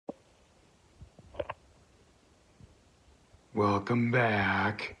Welcome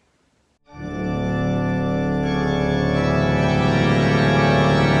back.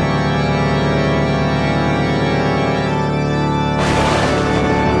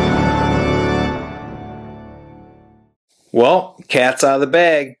 Well, cat's out of the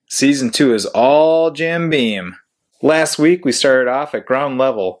bag. Season 2 is all Jim Beam. Last week we started off at ground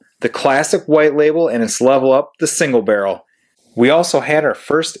level, the classic white label and its level up, the single barrel. We also had our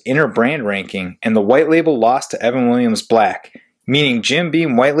first inter-brand ranking, and the white label lost to Evan Williams Black, meaning Jim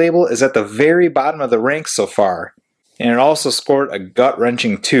Beam white label is at the very bottom of the ranks so far. And it also scored a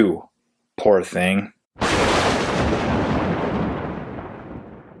gut-wrenching 2. Poor thing.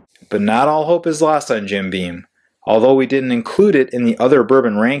 But not all hope is lost on Jim Beam. Although we didn't include it in the other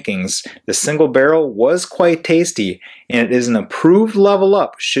bourbon rankings, the single barrel was quite tasty, and it is an approved level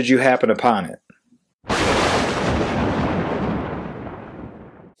up should you happen upon it.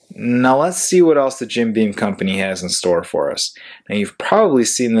 Now let's see what else the Jim Beam Company has in store for us. Now you've probably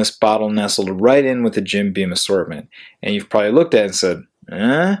seen this bottle nestled right in with the Jim Beam assortment, and you've probably looked at it and said,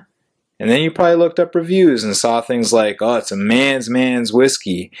 eh? And then you probably looked up reviews and saw things like, oh, it's a man's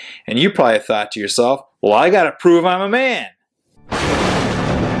whiskey. And you probably thought to yourself, well, I gotta prove I'm a man.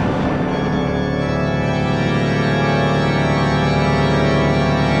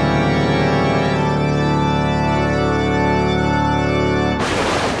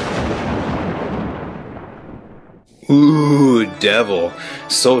 Ooh, devil.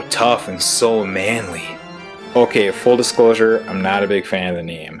 So tough and so manly. Okay, full disclosure, I'm not a big fan of the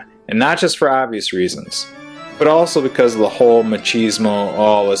name. And not just for obvious reasons, but also because of the whole machismo,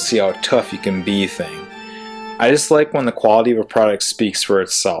 oh, let's see how tough you can be thing. I just like when the quality of a product speaks for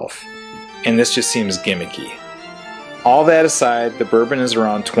itself, and this just seems gimmicky. All that aside, the bourbon is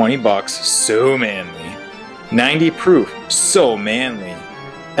around 20 bucks, so manly. 90 proof, so manly.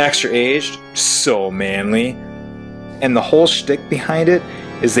 Extra aged, so manly. And the whole shtick behind it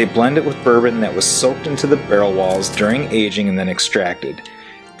is they blend it with bourbon that was soaked into the barrel walls during aging and then extracted.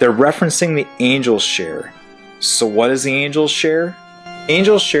 They're referencing the angel's share. So what is the angel's share?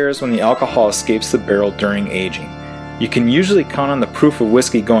 Angel's share is when the alcohol escapes the barrel during aging. You can usually count on the proof of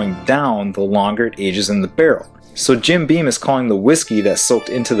whiskey going down the longer it ages in the barrel. So Jim Beam is calling the whiskey that soaked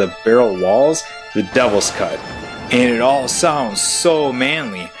into the barrel walls the devil's cut. And it all sounds so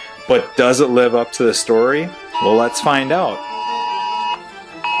manly, but does it live up to the story? Well, let's find out.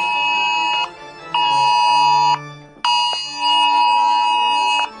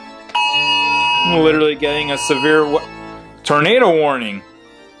 I'm literally getting a severe tornado warning.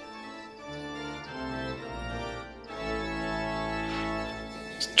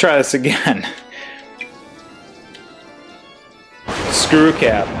 Let's try this again. Screw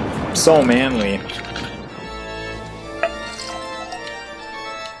cap. So manly.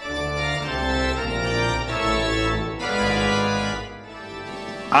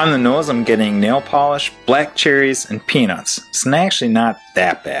 On the nose, I'm getting nail polish, black cherries, and peanuts. It's actually not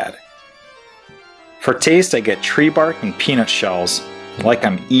that bad. For taste, I get tree bark and peanut shells, like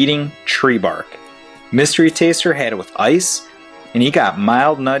I'm eating tree bark. Mystery Taster had it with ice, and he got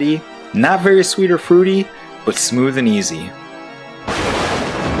mild nutty, not very sweet or fruity, but smooth and easy.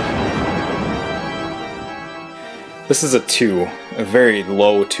 This is a 2, a very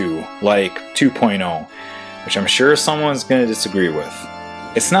low 2, like 2.0, which I'm sure someone's going to disagree with.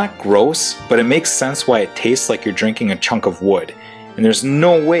 It's not gross, but it makes sense why it tastes like you're drinking a chunk of wood. And there's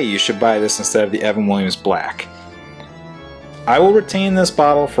no way you should buy this instead of the Evan Williams Black. I will retain this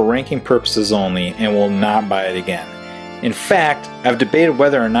bottle for ranking purposes only and will not buy it again. In fact, I've debated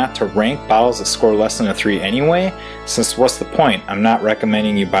whether or not to rank bottles that score less than a 3 anyway, since what's the point? I'm not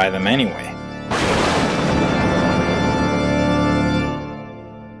recommending you buy them anyway.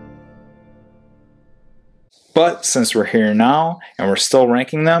 But since we're here now, and we're still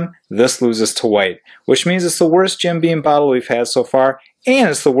ranking them, this loses to white, which means it's the worst Jim Beam bottle we've had so far, and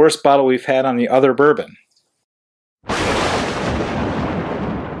it's the worst bottle we've had on the other bourbon.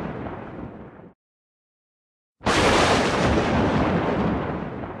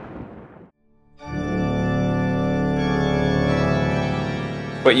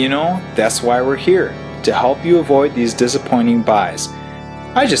 But you know, that's why we're here, to help you avoid these disappointing buys.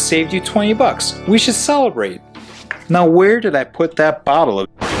 I just saved you 20 bucks. We should celebrate. Now where did I put that bottle of